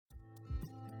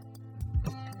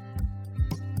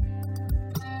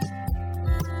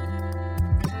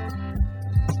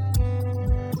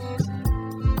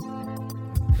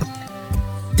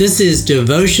This is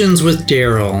Devotions with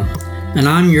Daryl, and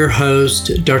I'm your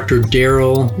host, Dr.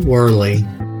 Daryl Worley.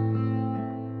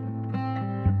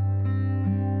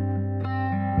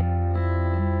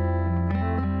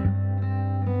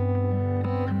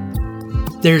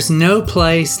 There's no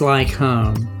place like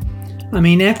home.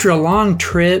 After a long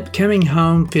trip, coming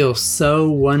home feels so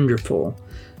wonderful.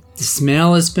 The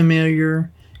smell is familiar,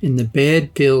 and the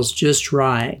bed feels just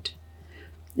right.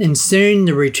 And soon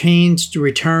the routines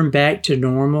return back to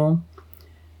normal.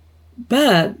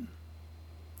 But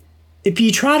if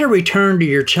you try to return to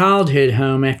your childhood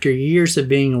home after years of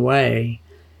being away,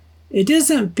 it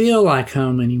doesn't feel like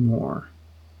home anymore.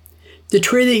 The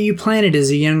tree that you planted as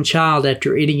a young child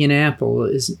after eating an apple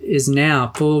is now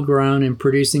full grown and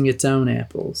producing its own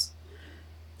apples.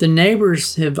 The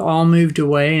neighbors have all moved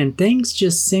away and things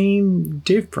just seem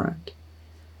different.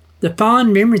 The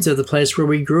fond memories of the place where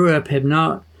we grew up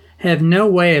have no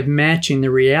way of matching the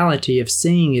reality of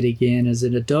seeing it again as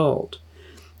an adult.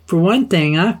 For one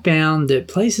thing, I found that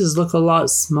places look a lot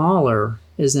smaller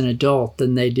as an adult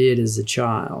than they did as a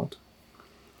child.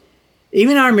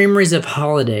 Even our memories of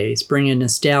holidays bring a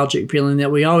nostalgic feeling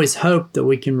that we always hope that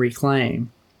we can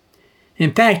reclaim.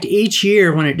 In fact, each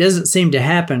year when it doesn't seem to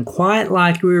happen quite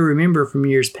like we remember from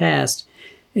years past,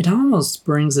 it almost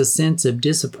brings a sense of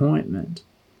disappointment.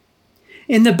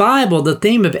 In the Bible, the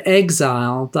theme of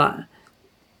exile,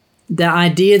 the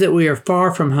idea that we are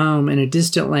far from home in a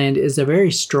distant land, is a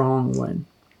very strong one.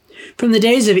 From the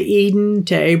days of Eden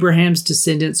to Abraham's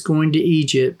descendants going to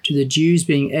Egypt to the Jews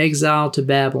being exiled to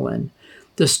Babylon,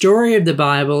 the story of the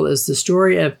Bible is the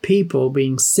story of people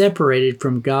being separated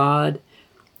from God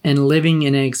and living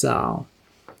in exile.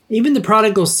 Even the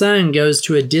prodigal son goes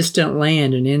to a distant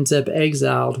land and ends up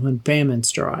exiled when famine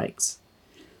strikes.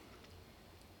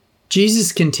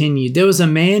 Jesus continued, "There was a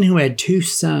man who had 2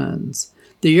 sons.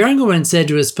 The younger one said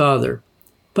to his father,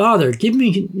 'Father, give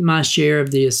me my share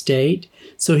of the estate.'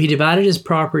 So he divided his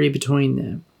property between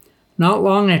them. Not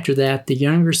long after that, the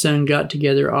younger son got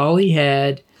together all he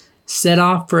had, set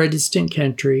off for a distant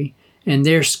country, and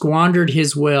there squandered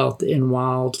his wealth in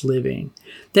wild living."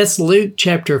 That's Luke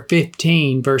chapter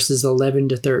 15, verses 11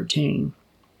 to 13.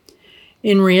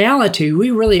 In reality,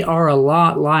 we really are a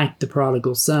lot like the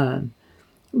prodigal son.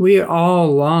 We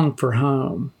all long for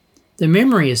home. The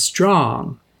memory is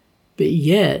strong, but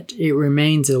yet it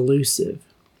remains elusive.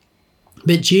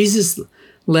 But Jesus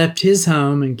left his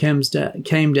home and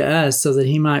came to us so that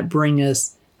he might bring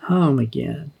us home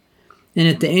again. And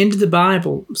at the end of the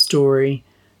Bible story,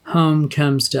 home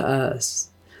comes to us.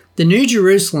 The New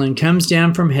Jerusalem comes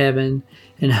down from heaven,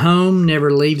 and home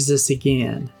never leaves us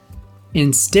again.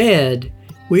 Instead,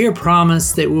 we are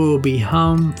promised that we will be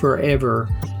home forever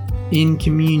in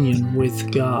communion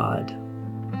with God.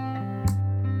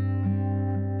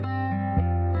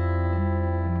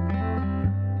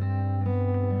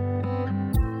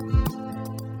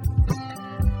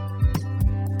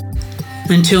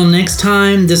 Until next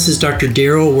time, this is Dr.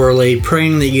 Daryl Worley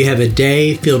praying that you have a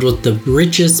day filled with the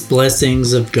richest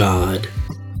blessings of God.